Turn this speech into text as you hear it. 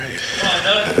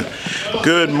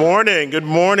Good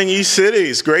morning,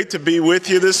 E-Cities. Great to be with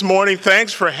you this morning.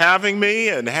 Thanks for having me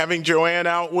and having Joanne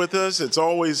out with us. It's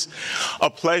always a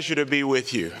pleasure to be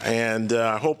with you. And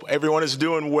I hope everyone is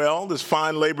doing well this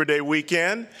fine Labor Day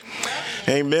weekend.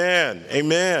 Amen.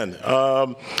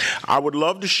 I would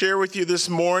love to share with you this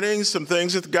morning some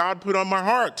things that God put on my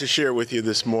heart to share with you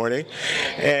this morning.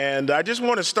 And I just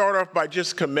want to start off by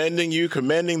just commending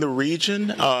the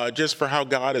region, just for how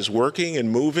God is working and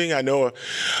moving. I know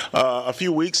a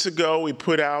few weeks ago we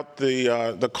put out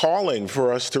the calling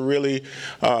for us to really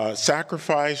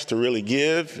sacrifice, to really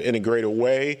give in a greater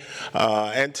way,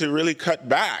 and to really cut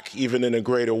back even in a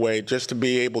greater way, just to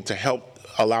be able to help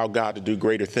allow God to do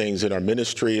greater things in our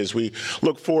ministry as we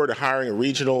look forward to hiring a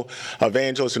regional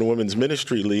evangelist and women's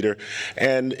ministry leader.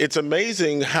 And it's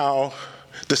amazing how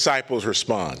disciples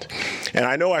respond. And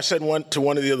I know I said to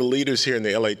one of the other leaders here in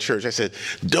the LA church, I said,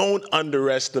 don't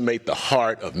underestimate the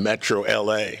heart of Metro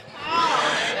LA.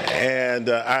 And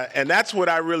that's what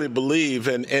I really believe.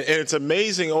 And it's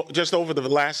amazing just over the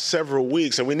last several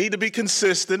weeks. And we need to be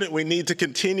consistent. And we need to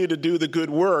continue to do the good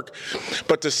work.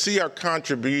 But to see our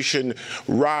contribution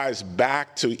rise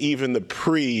back to even the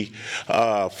pre-fall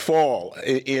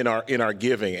in our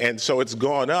giving. And so it's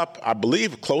gone up, I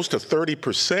believe, close to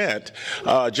 30%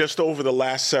 just over the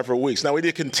last several weeks. Now, we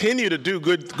need to continue to do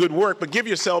good work. But give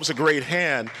yourselves a great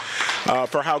hand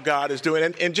for how God is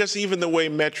doing. And just even the way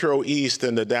Metro East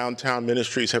and the downtown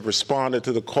ministries have responded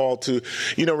to the call to,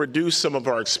 reduce some of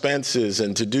our expenses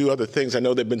and to do other things. I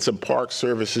know there have been some park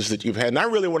services that you've had. And I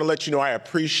really want to let you know I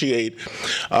appreciate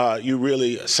you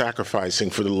really sacrificing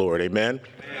for the Lord. Amen.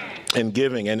 And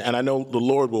giving. And I know the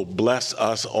Lord will bless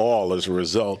us all as a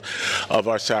result of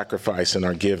our sacrifice and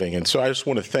our giving. And so I just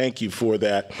want to thank you for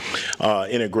that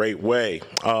in a great way.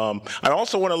 I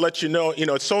also want to let you know,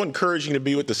 it's so encouraging to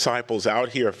be with disciples out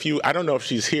here. I don't know if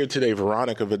she's here today,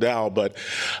 Veronica Vidal, but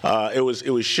it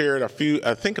was shared I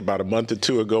think about a month or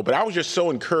two ago. But I was just so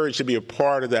encouraged to be a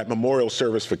part of that memorial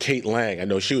service for Kate Lang. I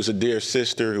know she was a dear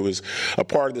sister who was a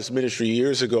part of this ministry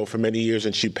years ago for many years,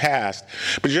 and she passed.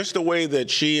 But just the way that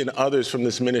she and others from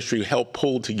this ministry helped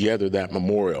pull together that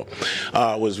memorial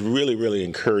was really, really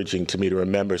encouraging to me to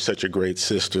remember such a great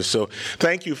sister. So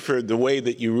thank you for the way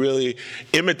that you really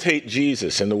imitate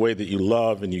Jesus and the way that you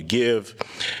love and you give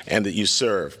and that you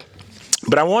serve.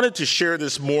 But I wanted to share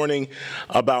this morning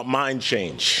about mind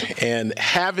change and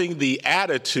having the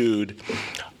attitude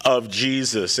of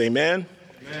Jesus. Amen?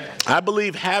 I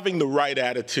believe having the right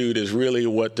attitude is really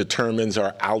what determines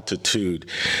our altitude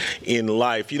in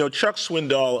life. Chuck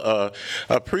Swindoll,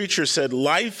 a preacher, said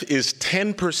life is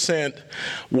 10%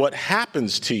 what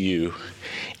happens to you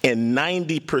and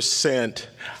 90%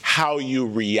 how you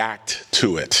react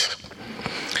to it.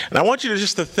 And I want you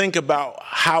just to think about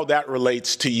how that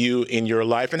relates to you in your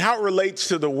life and how it relates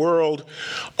to the world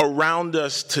around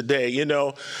us today.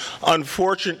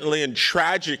 Unfortunately and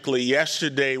tragically,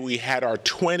 yesterday we had our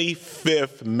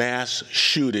 25th mass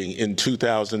shooting in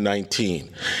 2019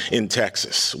 in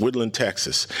Texas, Woodland,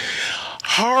 Texas.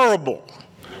 Horrible.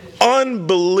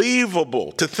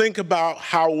 Unbelievable to think about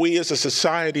how we as a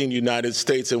society in the United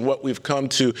States and what we've come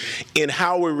to in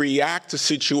how we react to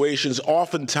situations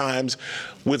oftentimes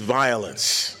with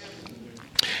violence.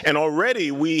 And already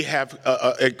we have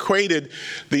equated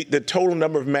the total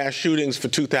number of mass shootings for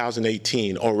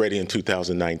 2018 already in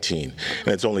 2019, and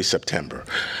it's only September.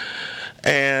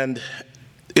 And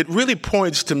it really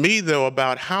points to me, though,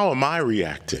 about how am I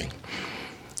reacting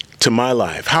to my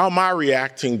life? How am I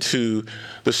reacting to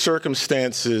the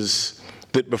circumstances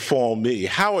that befall me?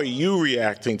 How are you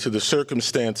reacting to the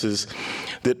circumstances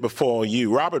that befall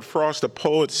you? Robert Frost, a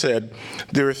poet, said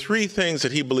there are three things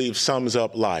that he believes sums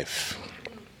up life.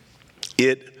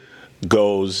 It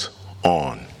goes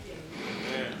on.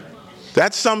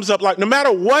 That sums up life. No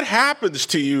matter what happens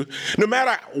to you, no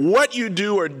matter what you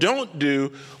do or don't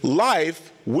do,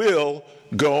 life will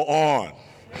go on.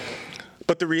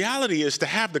 But the reality is to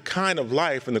have the kind of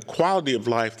life and the quality of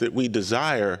life that we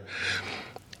desire,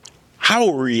 how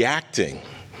are we reacting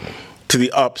to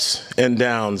the ups and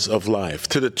downs of life,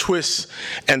 to the twists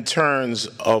and turns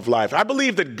of life? I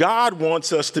believe that God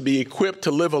wants us to be equipped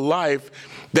to live a life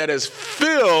that is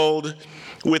filled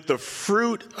with the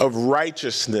fruit of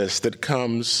righteousness that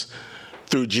comes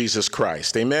through Jesus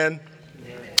Christ. Amen?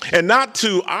 And not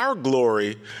to our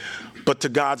glory, but to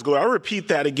God's glory. I'll repeat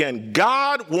that again.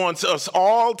 God wants us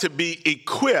all to be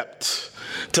equipped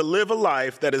to live a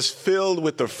life that is filled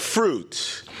with the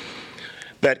fruit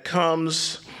that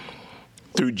comes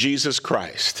through Jesus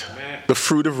Christ, the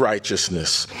fruit of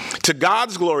righteousness, to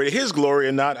God's glory, his glory,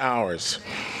 and not ours.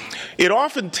 It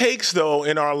often takes, though,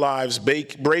 in our lives,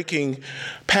 breaking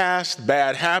past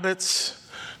bad habits,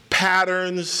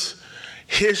 patterns,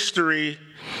 history,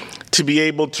 to be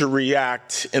able to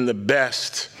react in the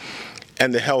best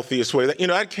and the healthiest way.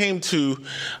 That came to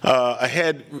a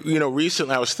head,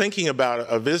 recently. I was thinking about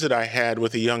a visit I had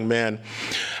with a young man,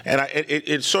 and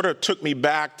it sort of took me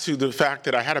back to the fact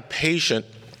that I had a patient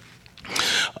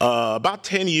about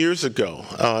 10 years ago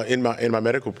in my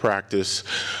medical practice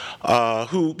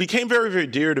who became very, very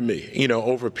dear to me,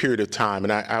 over a period of time.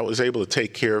 And I was able to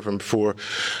take care of him for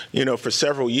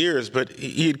several years. But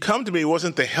he had come to me, he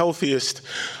wasn't the healthiest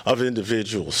of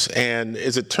individuals. And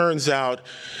as it turns out,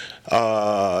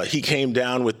 he came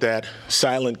down with that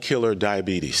silent killer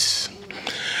diabetes.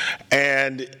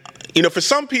 And for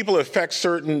some people, it affects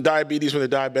certain diabetes when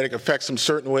they're diabetic, affects them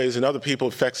certain ways, and other people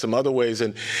affects them other ways.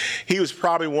 And he was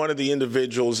probably one of the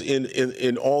individuals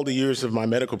in all the years of my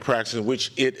medical practice in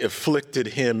which it afflicted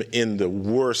him in the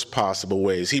worst possible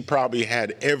ways. He probably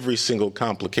had every single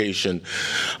complication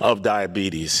of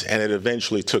diabetes, and it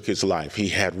eventually took his life. He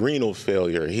had renal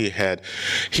failure.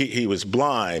 He was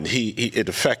blind. It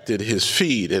affected his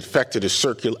feet. It affected his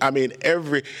circulation.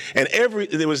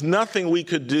 There was nothing we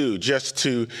could do just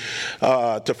to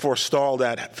forestall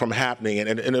that from happening.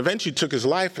 And eventually took his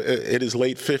life at his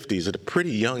late 50s at a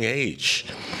pretty young age.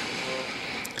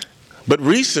 But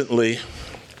recently,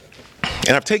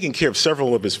 and I've taken care of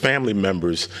several of his family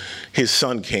members, his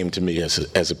son came to me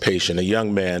as a patient, a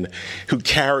young man who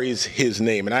carries his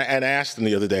name. And I asked him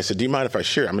the other day, I said, do you mind if I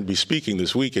share? I'm going to be speaking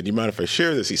this weekend. Do you mind if I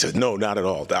share this? He said, no, not at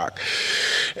all, Doc.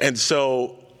 And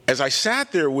so as I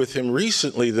sat there with him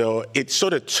recently, though, it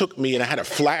sort of took me, and I had a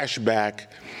flashback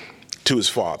to his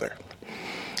father,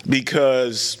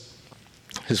 because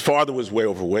his father was way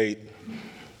overweight.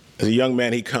 As a young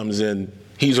man, he comes in,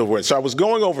 he's overweight. So I was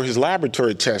going over his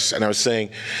laboratory tests, and I was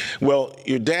saying, well,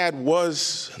 your dad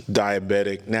was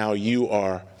diabetic, now you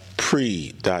are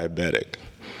pre-diabetic.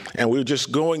 And we were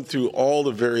just going through all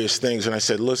the various things, and I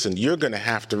said, listen, you're going to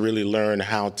have to really learn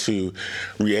how to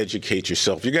re-educate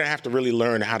yourself. You're going to have to really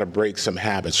learn how to break some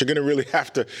habits. You're going to really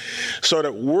have to sort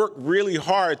of work really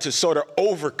hard to sort of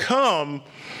overcome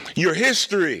your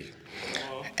history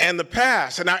and the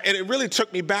past. And it really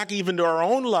took me back even to our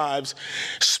own lives,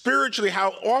 spiritually,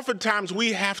 how oftentimes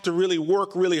we have to really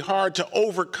work really hard to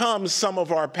overcome some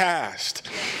of our past.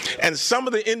 And some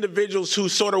of the individuals who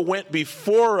sort of went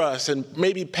before us and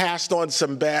maybe passed on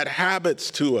some bad habits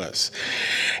to us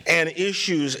and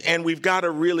issues, and we've got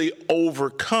to really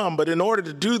overcome. But in order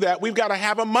to do that, we've got to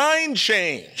have a mind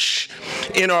change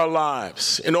in our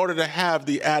lives in order to have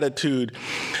the attitude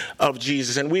of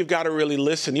Jesus. And we've got to really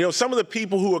listen. Some of the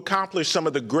people who accomplished some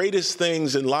of the greatest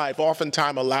things in life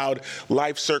oftentimes allowed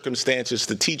life circumstances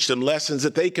to teach them lessons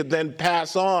that they could then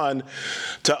pass on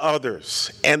to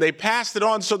others. And they passed it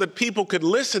on so that people could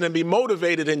listen and be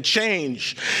motivated and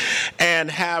change and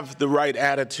have the right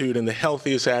attitude and the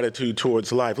healthiest attitude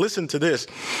towards life. Listen to this.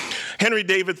 Henry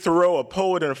David Thoreau, a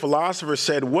poet and a philosopher,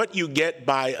 said, "What you get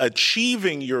by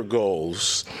achieving your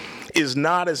goals is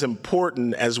not as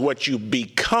important as what you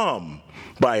become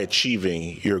by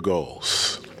achieving your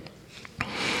goals."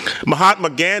 Mahatma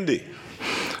Gandhi,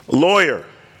 lawyer,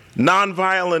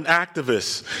 nonviolent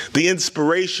activist, the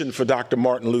inspiration for Dr.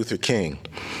 Martin Luther King,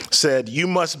 said, "You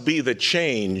must be the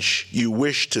change you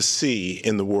wish to see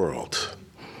in the world."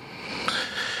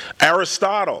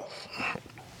 Aristotle,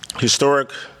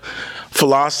 historic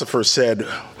philosopher, said,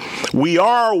 "We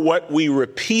are what we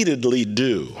repeatedly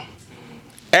do.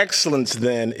 Excellence,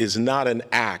 then, is not an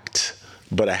act,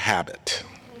 but a habit."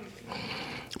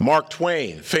 Mark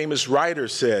Twain, famous writer,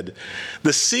 said,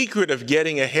 "The secret of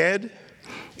getting ahead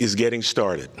is getting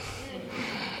started."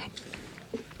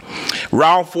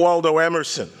 Ralph Waldo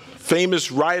Emerson,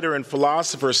 famous writer and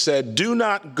philosopher, said, "Do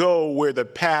not go where the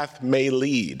path may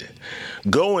lead.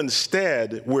 Go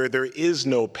instead where there is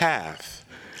no path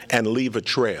and leave a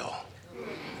trail."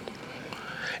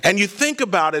 And you think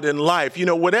about it in life,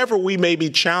 whatever we may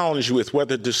be challenged with,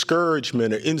 whether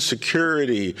discouragement or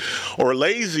insecurity or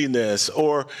laziness,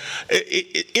 or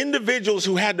individuals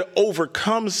who had to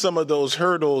overcome some of those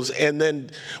hurdles and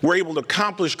then were able to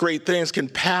accomplish great things, can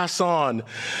pass on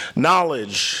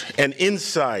knowledge and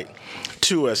insight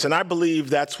to us. And I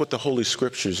believe that's what the Holy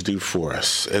Scriptures do for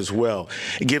us as well.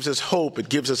 It gives us hope. It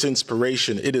gives us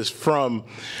inspiration. It is from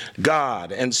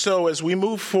God. And so as we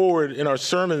move forward in our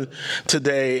sermon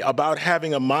today about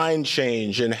having a mind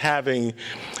change and having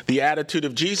the attitude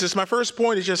of Jesus, my first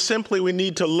point is just simply we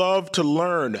need to love to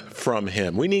learn from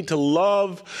him. We need to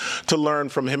love to learn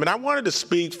from him. And I wanted to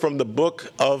speak from the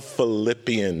book of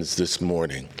Philippians this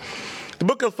morning. The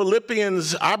book of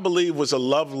Philippians, I believe, was a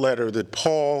love letter that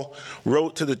Paul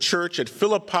wrote to the church at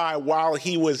Philippi while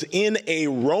he was in a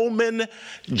Roman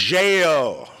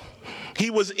jail. He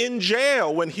was in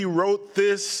jail when he wrote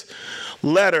this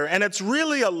letter, and it's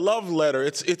really a love letter.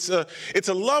 It's a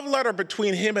love letter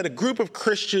between him and a group of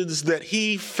Christians that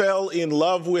he fell in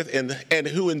love with and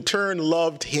who in turn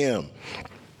loved him.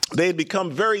 They had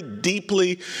become very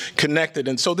deeply connected.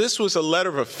 And so this was a letter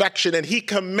of affection, and he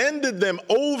commended them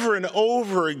over and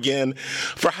over again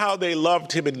for how they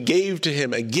loved him and gave to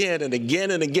him again and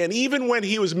again and again. Even when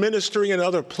he was ministering in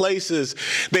other places,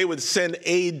 they would send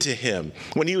aid to him.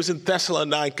 When he was in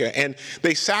Thessalonica, and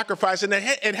they sacrificed. And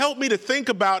it helped me to think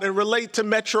about and relate to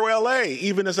Metro LA,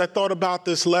 even as I thought about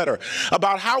this letter,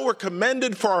 about how we're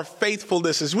commended for our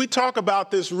faithfulness. As we talk about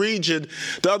this region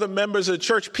to other members of the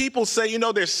church, people say,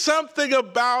 there's something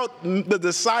about the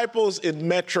disciples in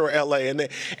Metro LA, and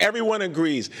everyone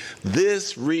agrees,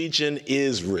 this region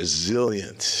is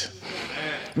resilient.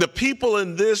 The people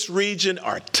in this region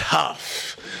are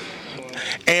tough.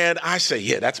 And I say,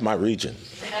 yeah, that's my region.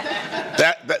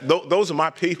 Those are my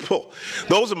people.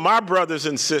 Those are my brothers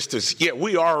and sisters. Yeah,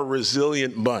 we are a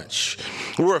resilient bunch.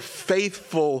 We're a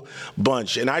faithful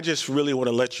bunch. And I just really want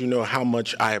to let you know how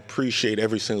much I appreciate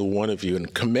every single one of you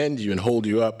and commend you and hold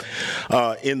you up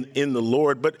in the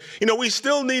Lord. But, we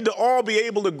still need to all be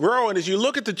able to grow. And as you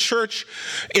look at the church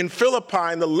in Philippi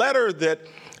and the letter that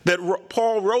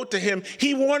Paul wrote to him,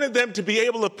 he wanted them to be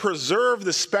able to preserve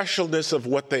the specialness of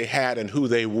what they had and who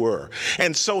they were.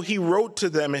 And so he wrote to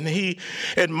them, and he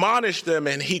admonished them,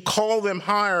 and he called them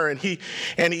higher, and he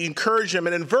encouraged them.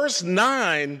 And in verse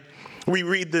 9, we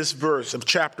read this verse of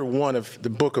chapter 1 of the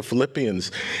book of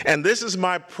Philippians. And this is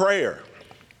my prayer.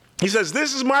 He says,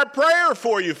 this is my prayer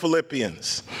for you,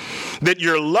 Philippians, that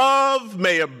your love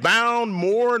may abound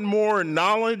more and more in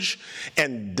knowledge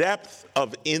and depth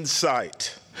of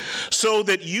insight, so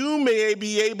that you may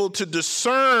be able to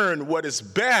discern what is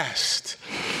best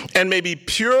and may be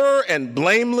pure and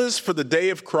blameless for the day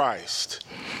of Christ,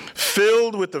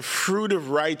 filled with the fruit of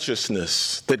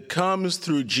righteousness that comes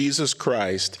through Jesus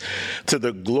Christ to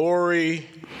the glory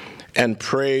and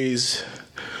praise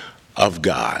of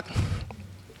God.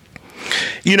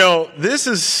 This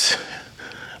is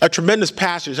a tremendous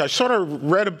passage. I sort of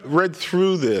read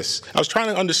through this. I was trying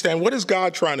to understand, what is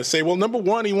God trying to say? Well, number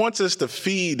one, he wants us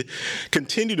to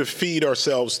continue to feed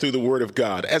ourselves through the Word of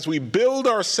God. As we build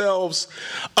ourselves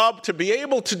up to be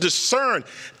able to discern,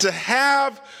 to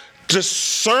have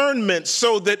discernment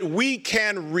so that we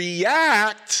can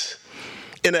react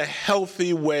in a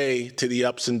healthy way to the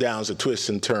ups and downs, the twists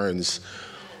and turns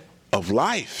of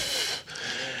life.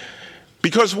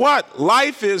 Because what?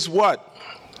 Life is what?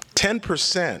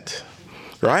 10%,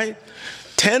 right?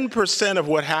 10% of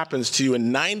what happens to you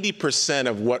and 90%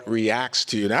 of what reacts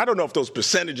to you. And I don't know if those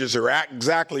percentages are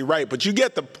exactly right, but you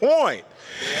get the point.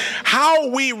 How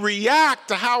we react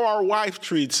to how our wife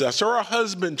treats us or our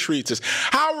husband treats us,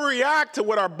 how we react to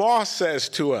what our boss says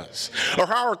to us or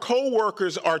how our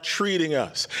coworkers are treating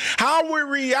us, how we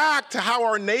react to how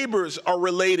our neighbors are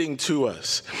relating to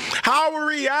us, how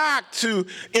we react to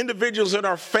individuals in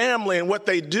our family and what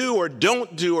they do or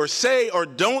don't do or say or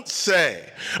don't say,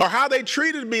 or how they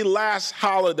treated me last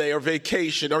holiday or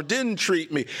vacation or didn't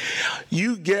treat me.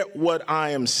 You get what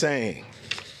I am saying.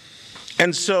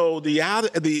 And so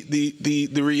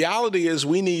the reality is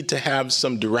we need to have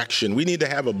some direction. We need to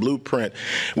have a blueprint.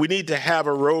 We need to have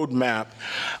a roadmap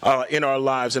in our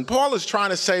lives. And Paul is trying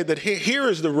to say that here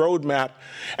is the roadmap,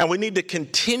 and we need to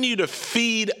continue to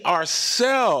feed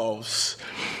ourselves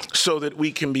so that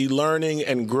we can be learning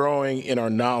and growing in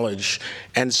our knowledge,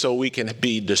 and so we can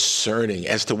be discerning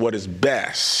as to what is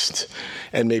best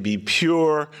and may be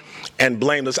pure and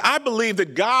blameless. I believe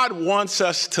that God wants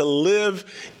us to live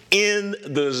in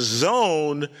the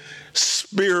zone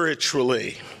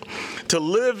spiritually. To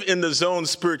live in the zone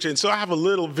spiritually. And so I have a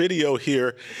little video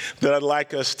here that I'd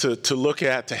like us to look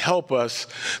at to help us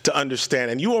to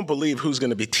understand. And you won't believe who's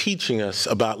going to be teaching us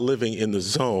about living in the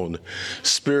zone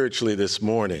spiritually this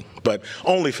morning. But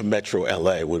only for Metro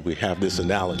LA would we have this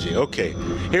analogy. Okay,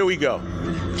 here we go.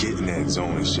 Get in that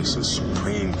zone. It's just a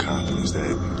supreme confidence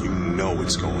that you know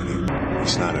it's going in.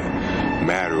 It's not a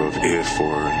matter of if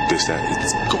or this, that.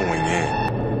 It's going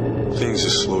in. Things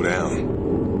just slow down.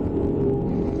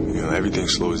 Everything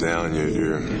slows down.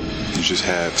 You just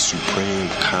have supreme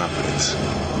confidence.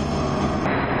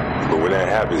 But when that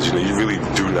happens, you really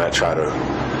do not try to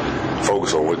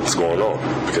focus on what's going on,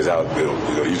 because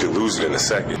you can lose it in a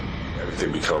second.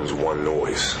 Everything becomes one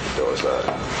noise. It's not.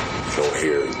 You don't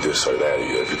hear this or that.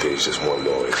 Everything's just one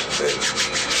noise.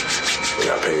 And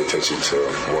you're not paying attention to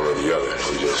one or the other.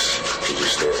 You just and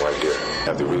just stand right there. You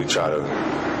have to really try to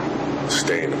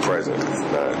stay in the present,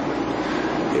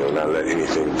 not let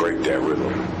anything break that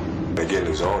rhythm. And get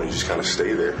in the zone, you just kind of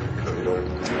stay there.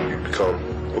 You become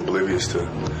oblivious to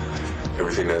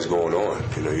everything that's going on.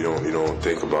 You don't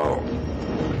think about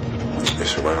your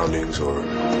surroundings or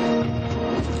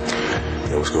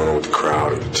what's going on with the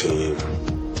crowd or the team.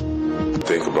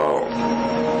 Think about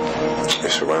your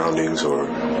surroundings or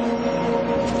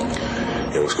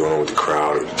what's going on with the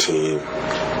crowd or the team.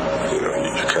 You're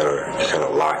kind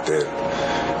of locked in,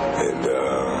 and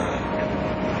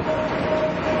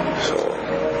so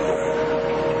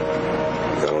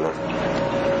I don't know.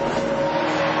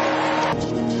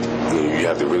 You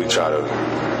have to really try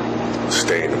to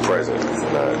stay in the present,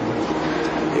 and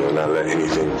not let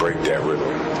anything break that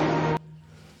rhythm.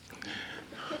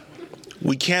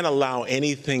 We can't allow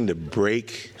anything to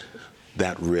break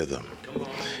that rhythm.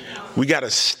 We got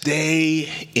to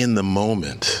stay in the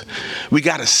moment. We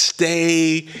got to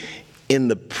stay in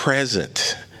the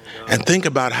present and think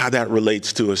about how that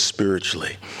relates to us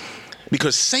spiritually.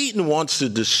 Because Satan wants to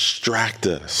distract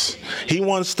us. He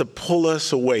wants to pull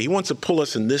us away. He wants to pull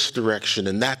us in this direction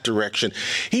and that direction.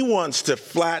 He wants to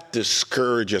flat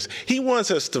discourage us. He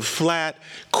wants us to flat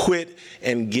quit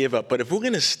and give up. But if we're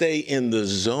going to stay in the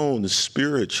zone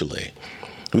spiritually,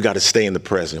 we got to stay in the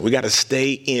present. We got to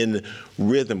stay in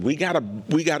rhythm. We got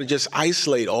to just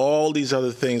isolate all these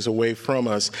other things away from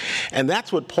us. And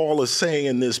that's what Paul is saying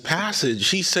in this passage.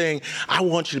 He's saying, I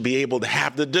want you to be able to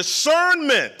have the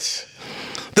discernment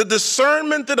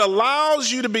that allows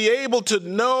you to be able to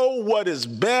know what is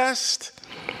best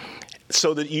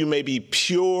so that you may be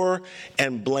pure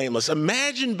and blameless.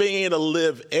 Imagine being able to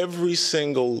live every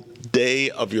single day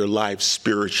of your life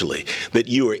spiritually, that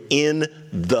you are in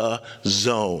the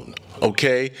zone.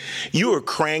 Okay? You are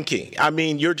cranking. I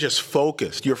mean, you're just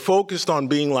focused. You're focused on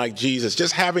being like Jesus,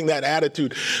 just having that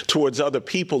attitude towards other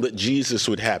people that Jesus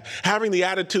would have, having the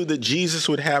attitude that Jesus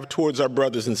would have towards our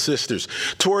brothers and sisters,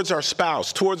 towards our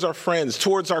spouse, towards our friends,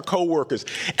 towards our coworkers.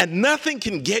 And nothing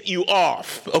can get you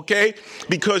off, okay?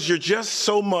 Because you're just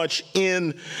so much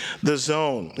in the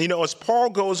zone. As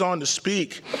Paul goes on to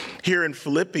speak here in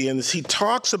Philippians, he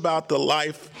talks about the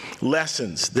life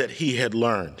lessons that he had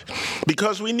learned.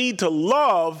 Because we need to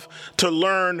love to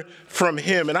learn from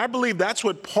him. And I believe that's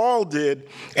what Paul did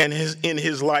in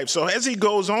his life. So as he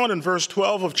goes on in verse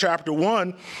 12 of chapter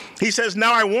 1, he says,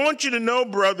 now I want you to know,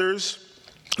 brothers,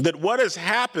 that what has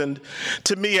happened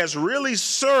to me has really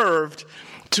served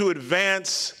to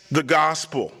advance the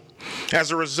gospel. As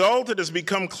a result, it has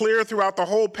become clear throughout the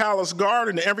whole palace guard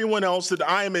and everyone else that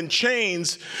I am in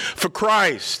chains for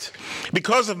Christ.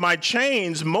 Because of my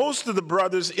chains, most of the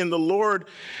brothers in the Lord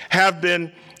have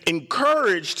been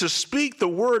encouraged to speak the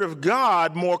word of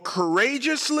God more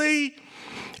courageously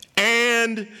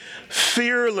and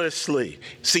fearlessly.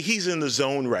 See, he's in the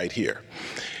zone right here.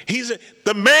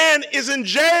 The man is in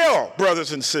jail,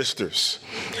 brothers and sisters.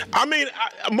 I mean,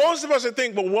 most of us would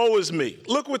think, well, woe is me.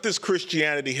 Look what this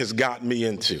Christianity has gotten me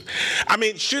into. I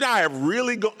mean, should I have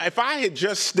really if I had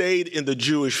just stayed in the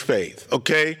Jewish faith,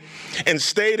 okay, and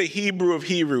stayed a Hebrew of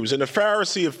Hebrews and a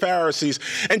Pharisee of Pharisees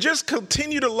and just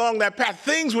continued along that path,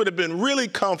 things would have been really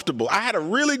comfortable. I had a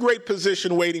really great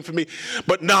position waiting for me.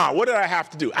 But what did I have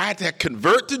to do? I had to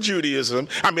convert to Judaism.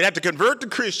 I had to convert to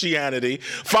Christianity,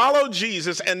 follow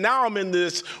Jesus, and now I'm in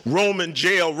this Roman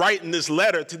jail writing this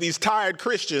letter to these tired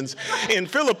Christians in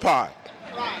Philippi.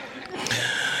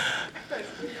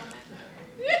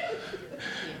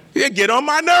 Yeah, get on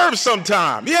my nerves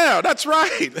sometime. Yeah, that's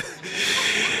right.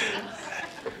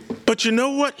 But you know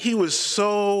what? He was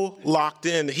so locked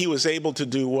in, he was able to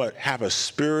do what? Have a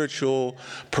spiritual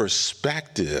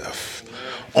perspective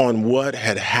on what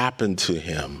had happened to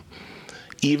him,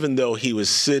 even though he was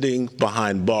sitting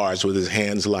behind bars with his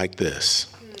hands like this.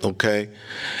 Okay?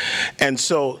 And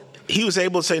so he was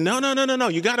able to say, no,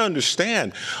 you got to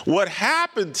understand. What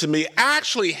happened to me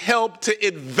actually helped to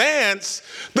advance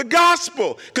the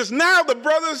gospel. Because now the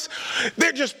brothers,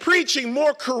 they're just preaching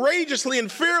more courageously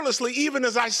and fearlessly, even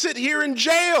as I sit here in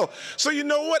jail. So you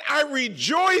know what? I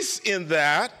rejoice in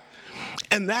that.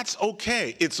 And that's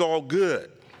okay. It's all good.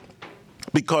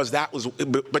 Because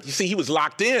but you see, he was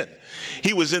locked in.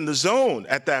 He was in the zone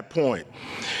at that point.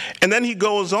 And then he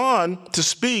goes on to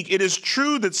speak. It is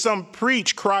true that some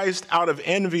preach Christ out of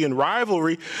envy and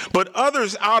rivalry, but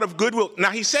others out of goodwill.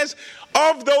 Now he says,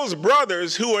 of those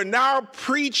brothers who are now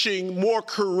preaching more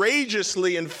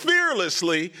courageously and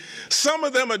fearlessly, some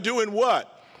of them are doing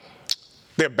what?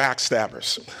 They're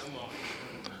backstabbers.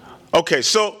 Okay,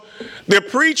 so They're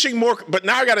preaching more, but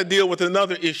now I got to deal with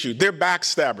another issue. They're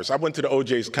backstabbers. I went to the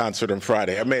OJ's concert on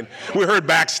Friday. I mean, we heard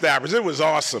backstabbers. It was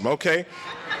awesome, okay?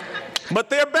 But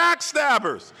they're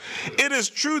backstabbers. It is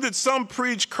true that some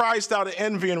preach Christ out of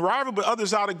envy and rivalry, but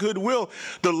others out of goodwill.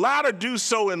 The latter do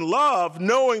so in love,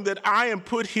 knowing that I am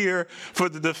put here for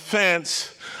the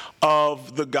defense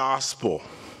of the gospel.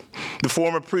 The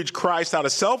former preach Christ out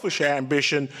of selfish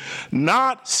ambition,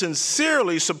 not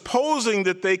sincerely, supposing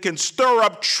that they can stir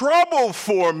up trouble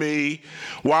for me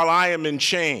while I am in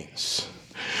chains.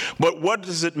 But what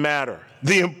does it matter?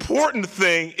 The important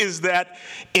thing is that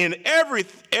in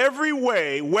every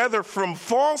way, whether from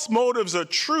false motives or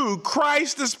true,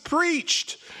 Christ is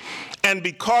preached. And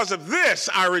because of this,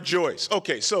 I rejoice.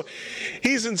 Okay, so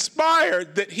he's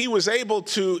inspired that he was able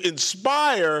to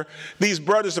inspire these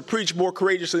brothers to preach more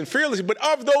courageously and fearlessly. But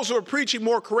of those who are preaching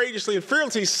more courageously and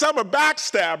fearlessly, some are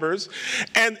backstabbers,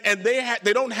 and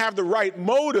they don't have the right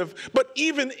motive. But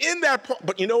even in that,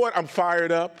 but you know what? I'm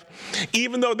fired up.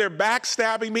 Even though they're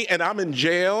backstabbing me and I'm in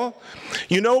jail,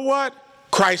 you know what?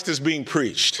 Christ is being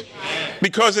preached.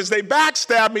 Because as they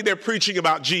backstab me, they're preaching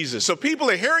about Jesus. So people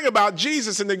are hearing about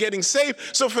Jesus and they're getting saved.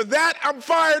 So for that, I'm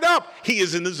fired up. He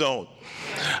is in the zone.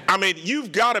 I mean,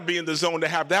 you've got to be in the zone to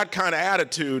have that kind of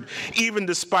attitude, even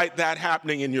despite that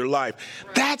happening in your life.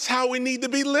 That's how we need to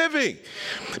be living.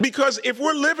 Because if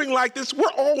we're living like this,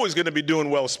 we're always going to be doing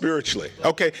well spiritually.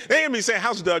 Okay? They ain't be saying,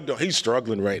 how's Doug doing? He's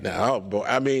struggling right now. Oh, boy.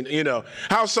 I mean, you know,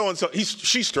 how's so-and-so?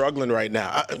 She's struggling right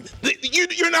now.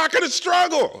 You're not going to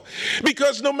struggle.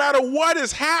 Because no matter what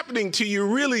is happening to you,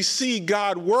 really see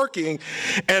God working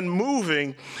and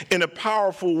moving in a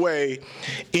powerful way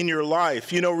in your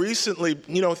life. You know, recently,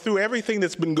 through everything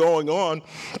that's been going on,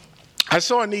 I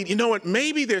saw a need, you know what,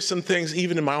 maybe there's some things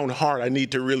even in my own heart I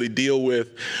need to really deal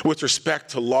with respect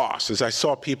to loss. As I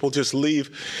saw people just leave,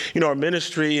 our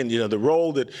ministry and, the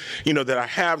role that, that I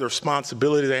have, the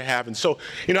responsibility they have. And so,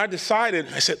 I decided,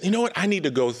 I said, you know what, I need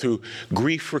to go through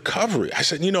grief recovery. I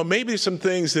said, maybe there's some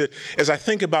things that as I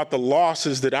think about the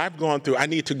losses that I've gone through, I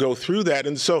need to go through that.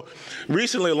 And so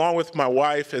recently, along with my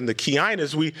wife and the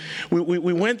Kianas, we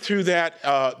went through that,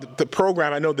 the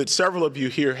program I know that several of you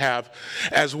here have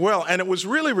as well. And it was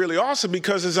really, really awesome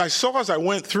because as I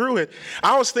went through it,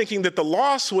 I was thinking that the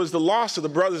loss was the loss of the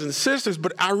brothers and sisters,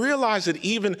 but I realized that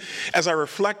even as I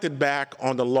reflected back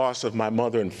on the loss of my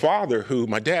mother and father, who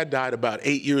my dad died about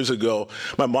 8 years ago,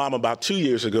 my mom about 2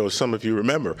 years ago, as some of you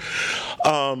remember.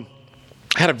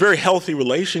 I had a very healthy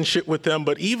relationship with them,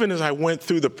 but even as I went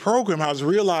through the program, I was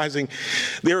realizing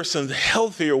there are some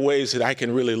healthier ways that I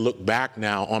can really look back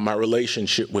now on my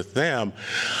relationship with them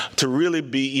to really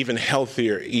be even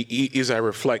healthier as I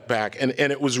reflect back. And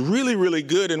it was really, really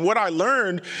good. And what I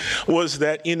learned was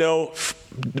that,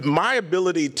 my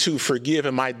ability to forgive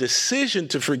and my decision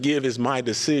to forgive is my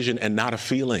decision and not a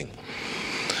feeling.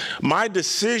 My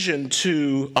decision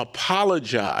to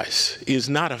apologize is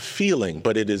not a feeling,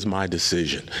 but it is my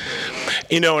decision.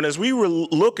 And as we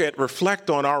reflect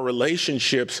on our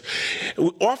relationships,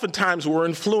 oftentimes we're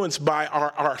influenced by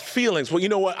our feelings. Well, you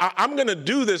know what? I'm going to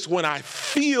do this when I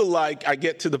feel like I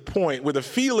get to the point where the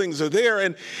feelings are there.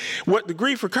 And what the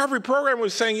grief recovery program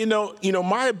was saying,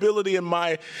 my ability and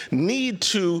my need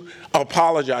to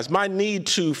apologize, my need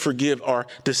to forgive are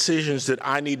decisions that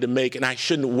I need to make, and I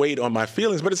shouldn't wait on my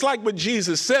feelings. But it's like what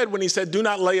Jesus said when he said, do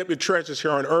not lay up your treasures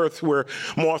here on earth where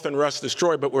moth and rust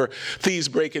destroy, but where thieves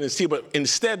break in and steal. But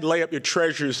instead, lay up your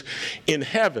treasures in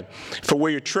heaven. For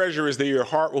where your treasure is, there your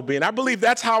heart will be. And I believe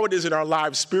that's how it is in our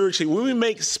lives spiritually. When we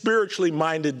make spiritually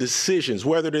minded decisions,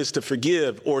 whether it is to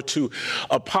forgive or to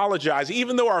apologize,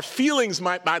 even though our feelings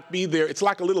might not be there, it's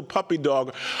like a little puppy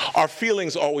dog. Our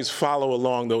feelings always follow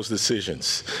along those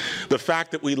decisions. The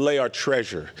fact that we lay our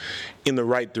treasure in the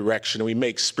right direction and we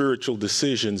make spiritual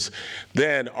decisions,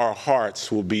 then our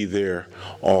hearts will be there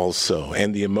also,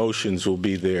 and the emotions will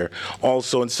be there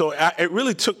also. And so it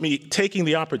really took me taking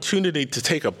the opportunity to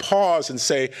take a pause and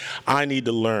say, I need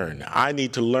to learn. I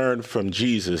need to learn from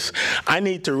Jesus. I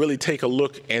need to really take a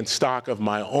look and stock of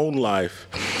my own life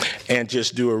and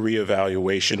just do a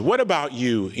reevaluation. What about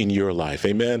you in your life?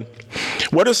 Amen.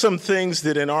 What are some things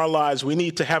that in our lives we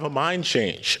need to have a mind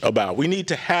change about? We need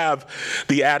to have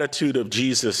the attitude of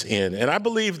Jesus in. And I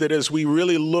believe that as we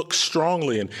really look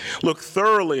strongly and look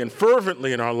thoroughly and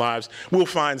fervently in our lives, we'll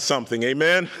find something.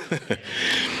 Amen?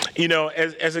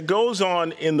 As it goes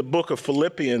on in the book of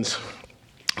Philippians,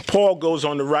 Paul goes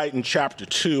on to write in chapter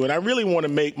 2, and I really want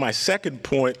to make my second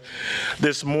point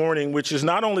this morning, which is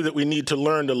not only that we need to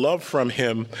learn to love from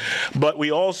him, but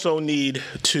we also need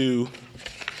to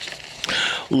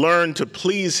learn to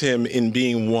please him in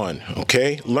being one,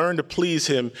 okay? Learn to please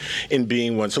him in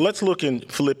being one. So let's look in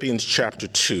Philippians chapter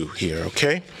 2 here,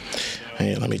 okay?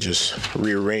 And let me just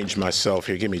rearrange myself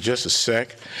here. Give me just a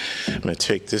sec. I'm going to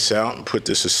take this out and put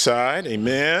this aside.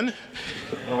 Amen.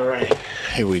 All right.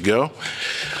 Here we go.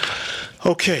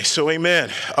 Okay, so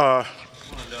amen.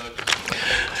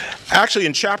 Actually,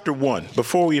 in chapter 1,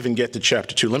 before we even get to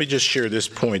chapter 2, let me just share this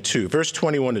point too. Verse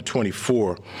 21 to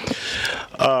 24.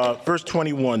 Verse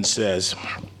 21 says,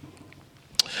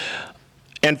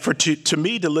 "And for to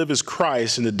me to live is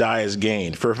Christ and to die is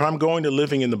gain. For if I'm going to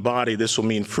living in the body, this will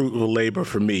mean fruitful labor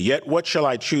for me. Yet what shall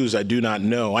I choose? I do not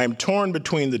know. I am torn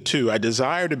between the two. I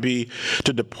desire to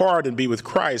depart and be with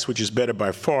Christ, which is better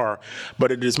by far.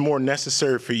 But it is more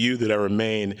necessary for you that I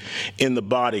remain in the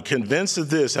body. Convinced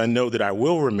of this, I know that I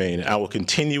will remain. I will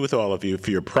continue with all of you for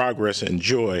your progress and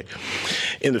joy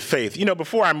in the faith."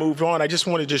 Before I move on, I just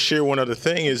want to just share one other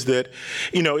thing is that,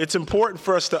 it's important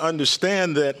for us to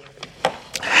understand that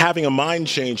having a mind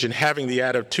change and having the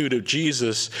attitude of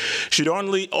Jesus should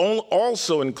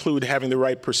also include having the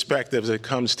right perspective as it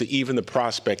comes to even the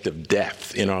prospect of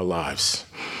death in our lives.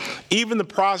 Even the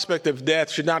prospect of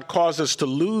death should not cause us to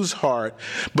lose heart,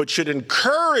 but should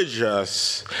encourage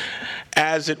us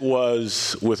as it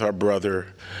was with our brother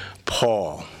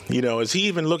Paul. As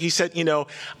he said,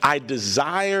 I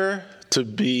desire to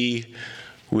be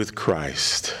with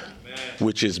Christ,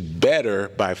 which is better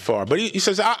by far. But he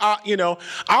says,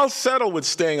 I'll settle with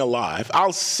staying alive.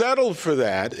 I'll settle for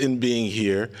that in being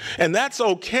here. And that's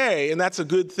okay, and that's a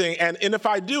good thing. And if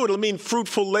I do, it'll mean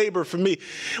fruitful labor for me.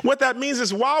 What that means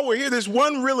is while we're here, there's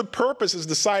one real purpose as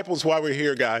disciples while we're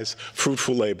here, guys,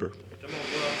 fruitful labor.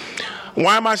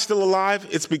 Why am I still alive?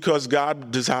 It's because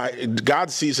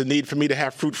God sees a need for me to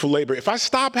have fruitful labor. If I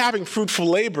stop having fruitful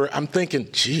labor, I'm thinking,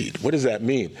 gee, what does that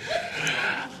mean?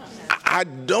 I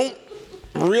don't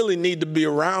really need to be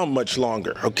around much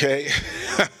longer, okay?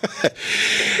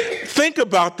 Think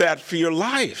about that for your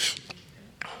life.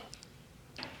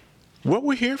 What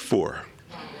we're here for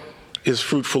is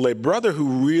fruitful labor. A brother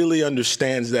who really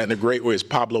understands that in a great way is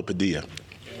Pablo Padilla.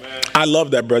 I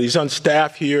love that brother. He's on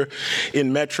staff here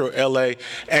in Metro LA.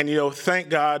 And, thank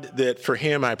God that for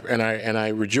him, I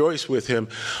rejoice with him.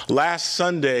 Last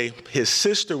Sunday, his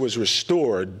sister was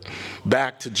restored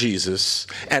back to Jesus,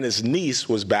 and his niece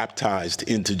was baptized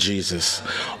into Jesus,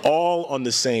 all on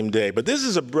the same day. But this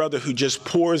is a brother who just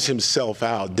pours himself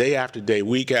out day after day,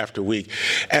 week after week.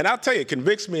 And I'll tell you, it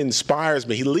convicts me, inspires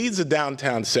me. He leads the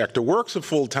downtown sector, works a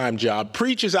full-time job,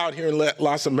 preaches out here in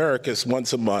Las Americas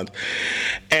once a month,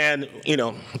 and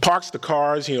parks the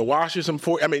cars, washes them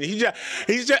for. He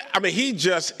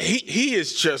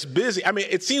is just busy.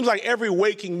 It seems like every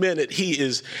waking minute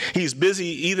he's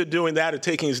busy either doing that or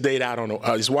taking his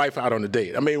wife out on a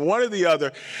date. One or the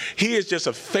other. He is just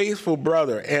a faithful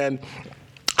brother, and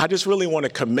I just really want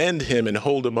to commend him and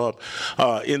hold him up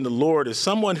in the Lord as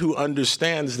someone who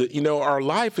understands that, our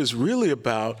life is really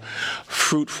about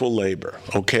fruitful labor,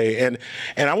 okay? And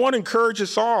I want to encourage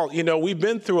us all. We've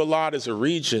been through a lot as a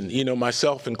region,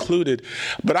 myself included,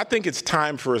 but I think it's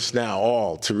time for us now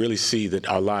all to really see that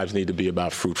our lives need to be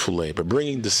about fruitful labor,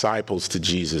 bringing disciples to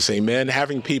Jesus, amen?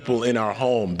 Having people in our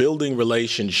home, building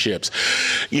relationships,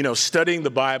 studying the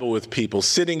Bible with people,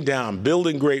 sitting down,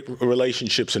 building great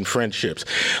relationships and friendships.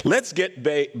 Let's get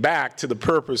back to the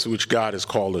purpose which God has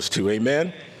called us to.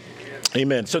 Amen?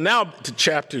 Amen. So now to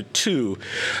chapter 2,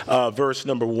 verse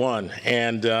number 1.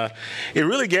 And it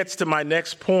really gets to my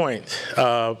next point,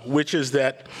 which is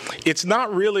that it's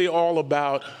not really all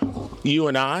about you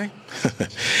and I.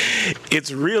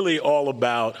 It's really all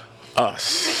about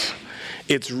us.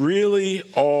 It's really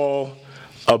all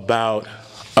about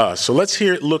us. So let's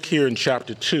look here in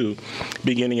chapter 2,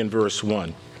 beginning in verse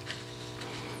 1.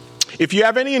 If you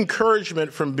have any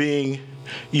encouragement from being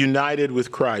united with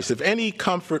Christ, if any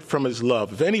comfort from his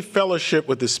love, if any fellowship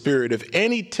with the Spirit, if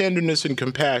any tenderness and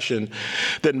compassion,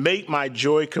 then make my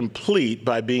joy complete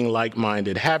by being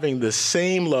like-minded, having the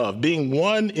same love, being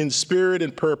one in spirit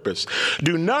and purpose.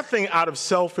 Do nothing out of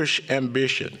selfish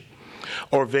ambition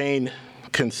or vain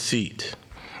conceit,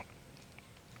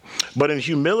 but in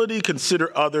humility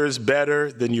consider others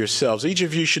better than yourselves. Each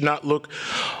of you should not look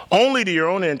only to your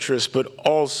own interests, but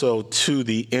also to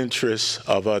the interests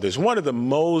of others. One of the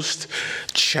most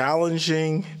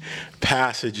challenging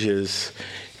passages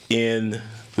in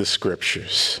the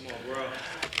Scriptures.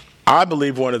 I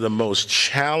believe one of the most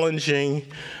challenging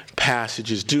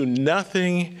passages. Do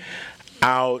nothing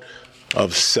out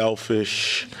of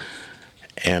selfish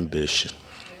ambition.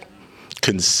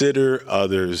 Consider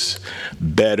others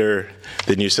better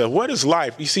than yourself. What is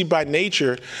life? You see, by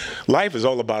nature, life is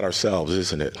all about ourselves,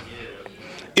 isn't it?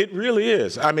 It really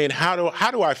is. I mean, how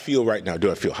do I feel right now?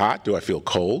 Do I feel hot? Do I feel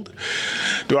cold?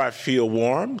 Do I feel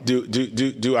warm?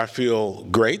 Do I feel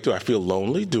great? Do I feel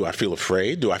lonely? Do I feel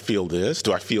afraid? Do I feel this?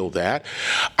 Do I feel that?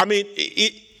 I mean,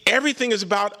 everything is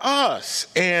about us.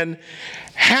 And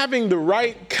having the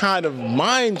right kind of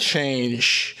mind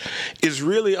change is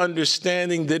really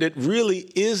understanding that it really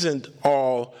isn't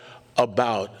all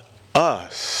about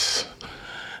us.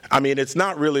 I mean, it's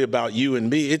not really about you and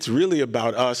me. It's really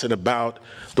about us and about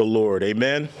the Lord.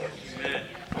 Amen? Amen.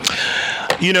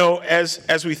 You know,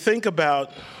 as we think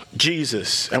about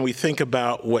Jesus and we think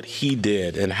about what he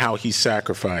did and how he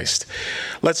sacrificed,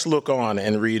 let's look on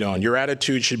and read on. Your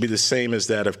attitude should be the same as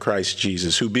that of Christ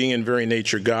Jesus, who being in very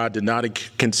nature God did not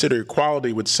consider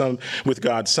equality with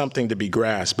God something to be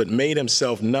grasped, but made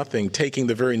himself nothing, taking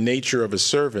the very nature of a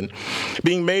servant.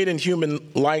 Being made in human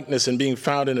likeness and being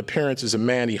found in appearance as a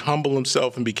man, he humbled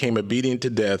himself and became obedient to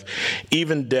death,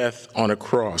 even death on a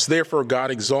cross. Therefore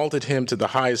God exalted him to the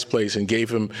highest place and gave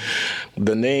him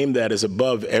the name that is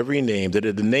above every name, that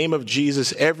at the name of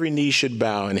Jesus every knee should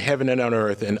bow in heaven and on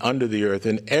earth and under the earth,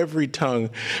 and every tongue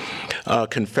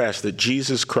confess that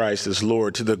Jesus Christ is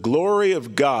Lord, to the glory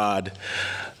of God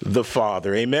the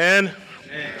Father. Amen?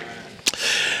 Amen.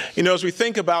 You know, as we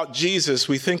think about Jesus,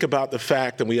 we think about the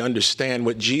fact and we understand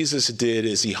what Jesus did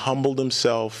is he humbled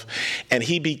himself and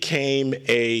he became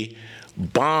a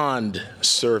bond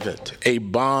servant. A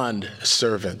bond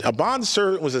servant. A bond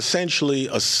servant was essentially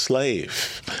a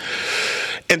slave.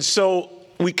 And so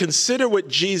we consider what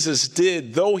Jesus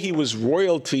did. Though he was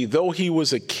royalty, though he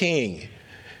was a king,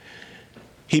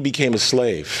 he became a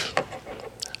slave.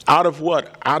 Out of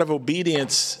what? Out of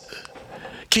obedience.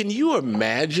 Can you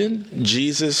imagine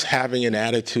Jesus having an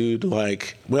attitude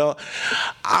like, well,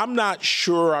 I'm not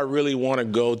sure I really want to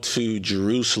go to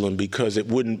Jerusalem because it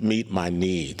wouldn't meet my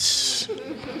needs.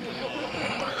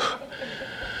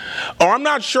 Or I'm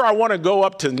not sure I want to go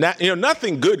up to,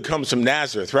 nothing good comes from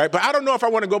Nazareth, right? But I don't know if I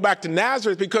want to go back to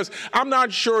Nazareth because I'm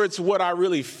not sure it's what I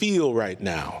really feel right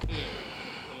now.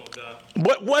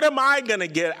 What am I going to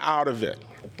get out of it?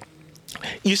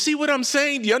 You see what I'm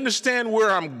saying? Do you understand where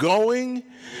I'm going?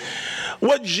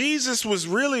 What Jesus was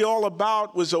really all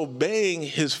about was obeying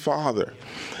his Father.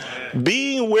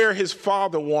 Being where his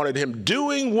Father wanted him,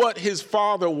 doing what his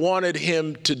Father wanted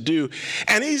him to do.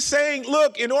 And he's saying,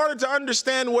 look, in order to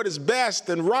understand what is best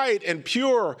and right and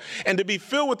pure and to be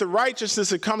filled with the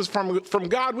righteousness that comes from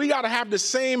God, we got to have the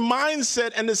same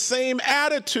mindset and the same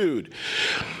attitude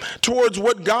towards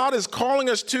what God is calling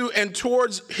us to and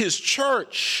towards his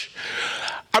church.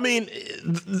 I mean,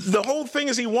 the whole thing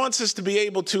is he wants us to be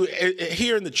able to,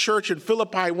 here in the church in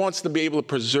Philippi, he wants to be able to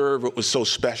preserve what was so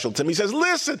special to him. He says,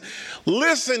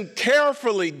 listen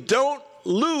carefully. Don't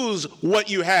lose what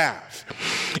you have.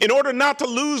 In order not to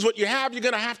lose what you have, you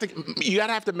gotta have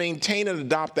to maintain and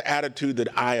adopt the attitude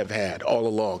that I have had all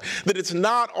along. That it's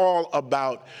not all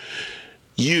about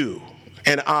you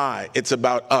and I. It's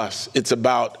about us. It's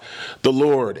about the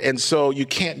Lord. And so you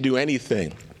can't do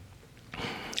anything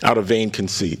out of vain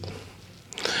conceit.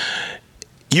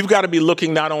 You've got to be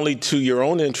looking not only to your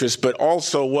own interests, but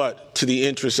also what? To the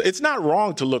interests. It's not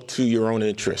wrong to look to your own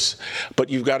interests, but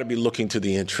you've got to be looking to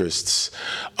the interests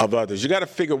of others. You got to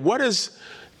figure, what does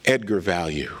Edgar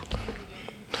value?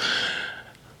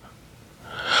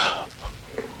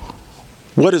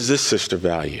 What does this sister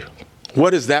value?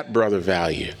 What does that brother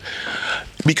value?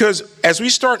 Because as we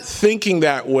start thinking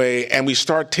that way and we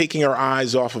start taking our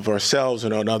eyes off of ourselves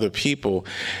and on other people,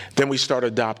 then we start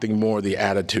adopting more the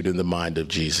attitude and the mind of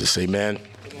Jesus. Amen?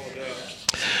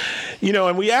 You know,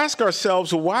 and we ask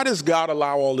ourselves, well, why does God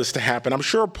allow all this to happen? I'm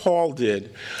sure Paul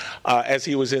did as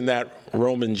he was in that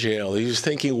Roman jail. He was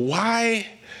thinking, why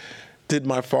did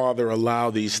my Father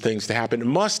allow these things to happen? I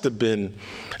must have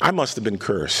been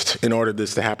cursed in order for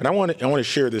this to happen. I want to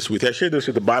share this with you. I shared this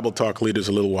with the Bible Talk leaders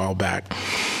a little while back.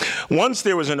 Once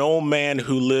there was an old man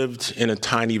who lived in a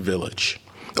tiny village.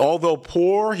 Although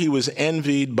poor, he was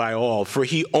envied by all, for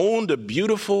he owned a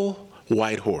beautiful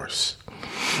white horse.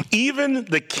 Even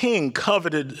the king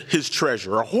coveted his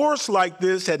treasure. A horse like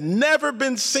this had never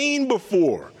been seen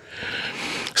before.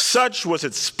 Such was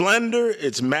its splendor,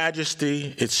 its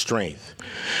majesty, its strength.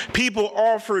 People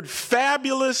offered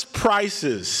fabulous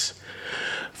prices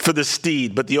for the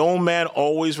steed, but the old man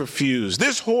always refused.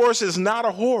 This horse is not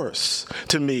a horse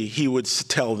to me, he would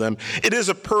tell them. It is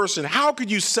a person. How could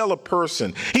you sell a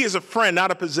person? He is a friend, not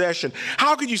a possession.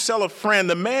 How could you sell a friend?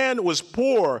 The man was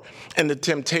poor and the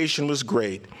temptation was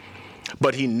great,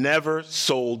 but he never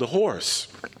sold the horse.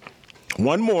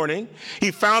 One morning,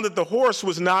 he found that the horse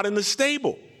was not in the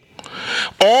stable.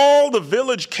 All the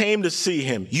village came to see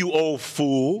him. You old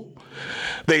fool.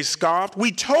 They scoffed.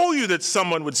 We told you that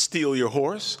someone would steal your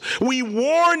horse. We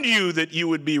warned you that you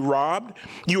would be robbed.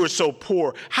 You are so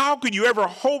poor. How could you ever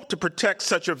hope to protect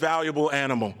such a valuable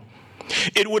animal?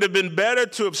 It would have been better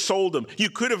to have sold him. You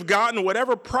could have gotten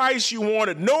whatever price you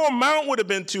wanted. No amount would have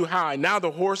been too high. Now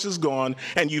the horse is gone,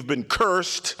 and you've been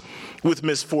cursed with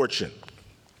misfortune.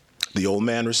 The old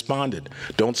man responded,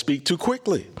 don't speak too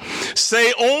quickly.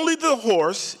 Say only the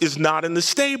horse is not in the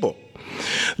stable.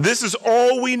 This is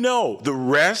all we know. The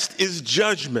rest is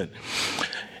judgment.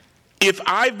 If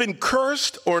I've been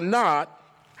cursed or not,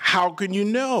 how can you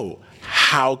know?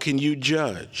 How can you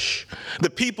judge? The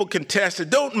people contested,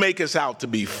 don't make us out to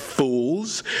be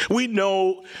fools. We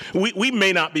know we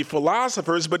may not be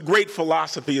philosophers, but great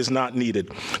philosophy is not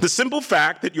needed. The simple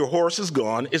fact that your horse is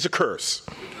gone is a curse.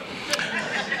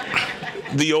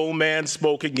 The old man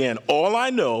spoke again. All I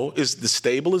know is the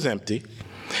stable is empty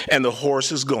and the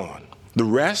horse is gone. The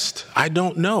rest, I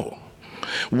don't know.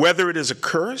 Whether it is a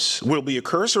curse, will be a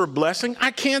curse or a blessing,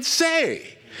 I can't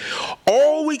say.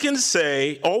 All we can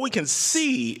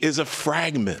see is a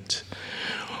fragment.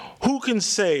 Who can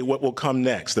say what will come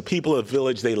next? The people of the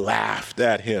village, they laughed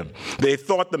at him. They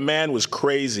thought the man was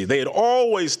crazy. They had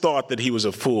always thought that he was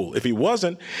a fool. If he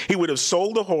wasn't, he would have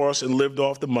sold the horse and lived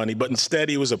off the money. But instead,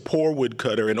 he was a poor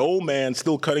woodcutter, an old man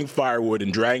still cutting firewood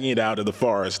and dragging it out of the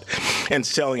forest and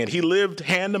selling it. He lived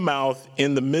hand to mouth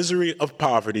in the misery of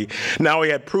poverty. Now he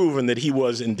had proven that he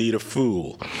was indeed a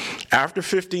fool. After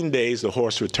 15 days, the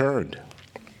horse returned.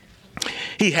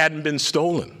 He hadn't been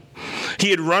stolen. He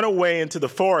had run away into the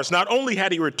forest. Not only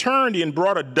had he returned, he had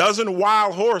brought a dozen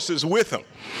wild horses with him.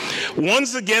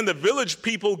 Once again, the village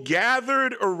people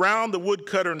gathered around the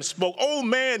woodcutter and spoke, "Oh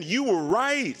man, you were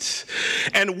right,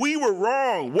 and we were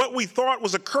wrong. What we thought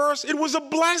was a curse, it was a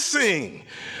blessing.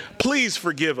 Please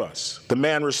forgive us." The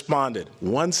man responded,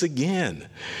 "Once again,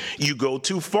 you go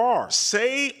too far.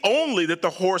 Say only that the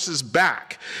horse is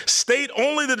back. State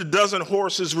only that a dozen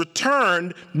horses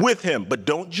returned with him, but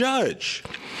don't judge.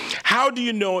 How do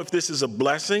you know if this is a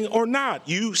blessing or not?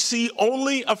 You see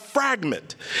only a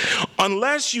fragment.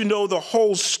 Unless you know the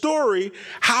whole story,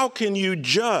 how can you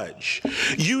judge?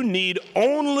 You need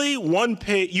only one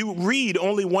page. You read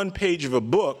only one page of a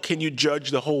book. Can you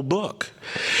judge the whole book?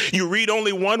 You read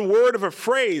only one word of a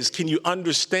phrase. Can you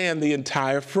understand the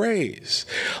entire phrase?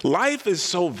 Life is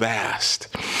so vast,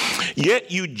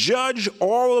 yet you judge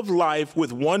all of life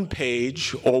with one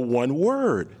page or one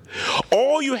word.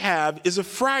 All you have is a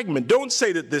fragment. Don't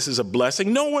say that this is a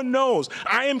blessing. No one knows.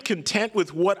 I am content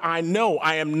with what I know.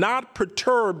 I am not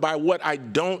perturbed by what I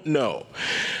don't know.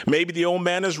 Maybe the old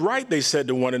man is right, they said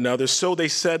to one another, so they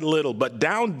said little. But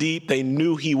down deep, they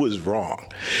knew he was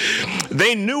wrong.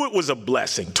 They knew it was a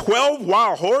blessing. 12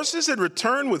 wild horses had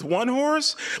returned with one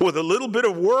horse. With a little bit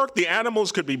of work, the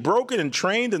animals could be broken and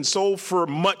trained and sold for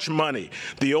much money.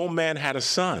 The old man had a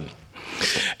son.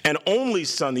 An only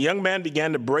son. The young man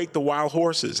began to break the wild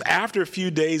horses. After a few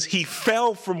days, he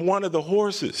fell from one of the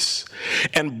horses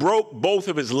and broke both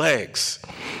of his legs.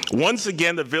 Once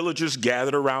again, the villagers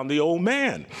gathered around the old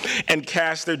man and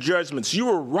cast their judgments. "You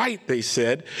were right," they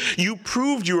said. "You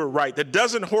proved you were right. The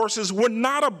dozen horses were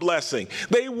not a blessing.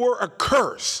 They were a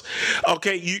curse.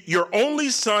 Okay, your only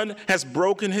son has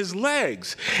broken his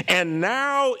legs. And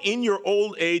now in your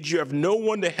old age, you have no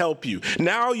one to help you.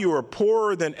 Now you are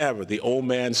poorer than ever." The old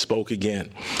man spoke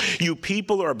again. "You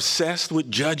people are obsessed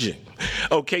with judging.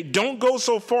 Okay, don't go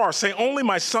so far. Say only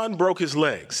my son broke his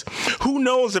legs. Who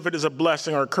knows if it is a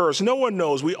blessing or a curse? No one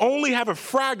knows. We only have a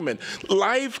fragment.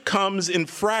 Life comes in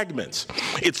fragments."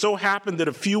 It so happened that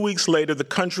a few weeks later, the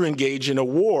country engaged in a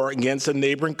war against a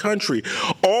neighboring country.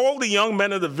 All the young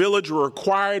men of the village were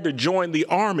required to join the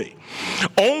army.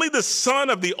 Only the son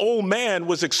of the old man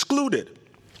was excluded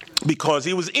because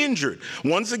he was injured.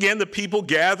 Once again, the people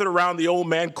gathered around the old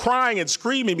man, crying and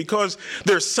screaming because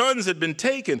their sons had been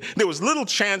taken. There was little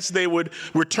chance they would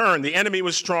return. The enemy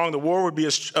was strong. The war would be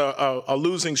a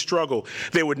losing struggle.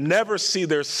 They would never see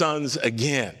their sons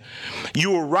again.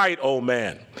 "You were right, old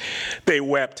man," they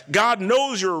wept. "God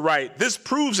knows you're right. This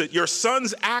proves it. Your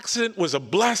son's accident was a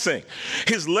blessing.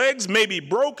 His legs may be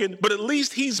broken, but at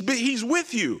least he's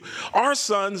with you. Our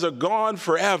sons are gone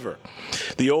forever."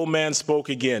 The old man spoke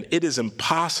again. "It is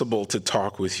impossible to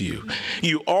talk with you.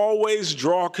 You always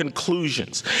draw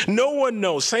conclusions. No one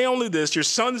knows. Say only this, your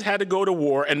sons had to go to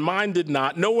war and mine did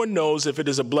not. No one knows if it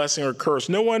is a blessing or a curse.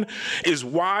 No one is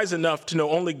wise enough to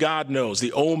know. Only God knows."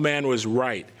 The old man was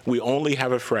right. We only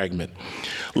have a fragment.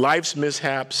 Life's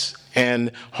mishaps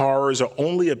and horrors are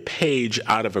only a page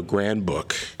out of a grand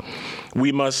book.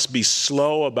 we must be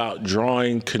slow about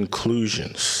drawing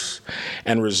conclusions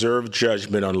and reserve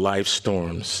judgment on life's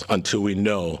storms until we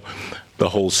know the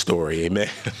whole story. Amen.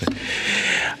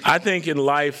 I think in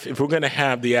life, if we're going to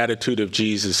have the attitude of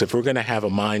Jesus, if we're going to have a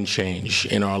mind change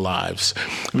in our lives,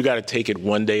 we got to take it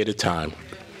one day at a time.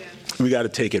 We got to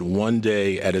take it one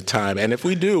day at a time. And if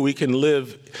we do, we can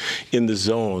live in the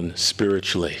zone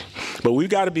spiritually. But we've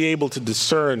got to be able to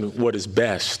discern what is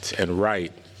best and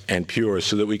right and pure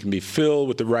so that we can be filled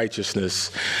with the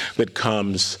righteousness that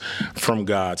comes from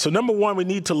God. So number one, we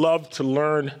need to love to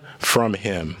learn from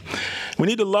him. We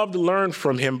need to love to learn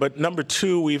from him. But number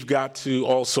two, we've got to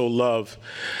also love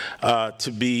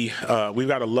we've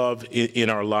got to love in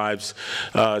our lives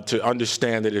to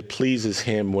understand that it pleases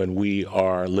him when we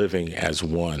are living as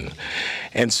one.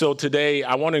 And so today,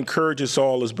 I want to encourage us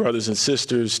all as brothers and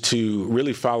sisters to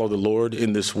really follow the Lord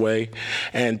in this way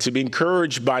and to be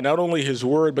encouraged by not only his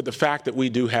word, but the fact that we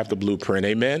do have the blueprint.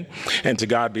 Amen. And to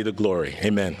God be the glory.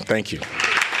 Amen. Thank you.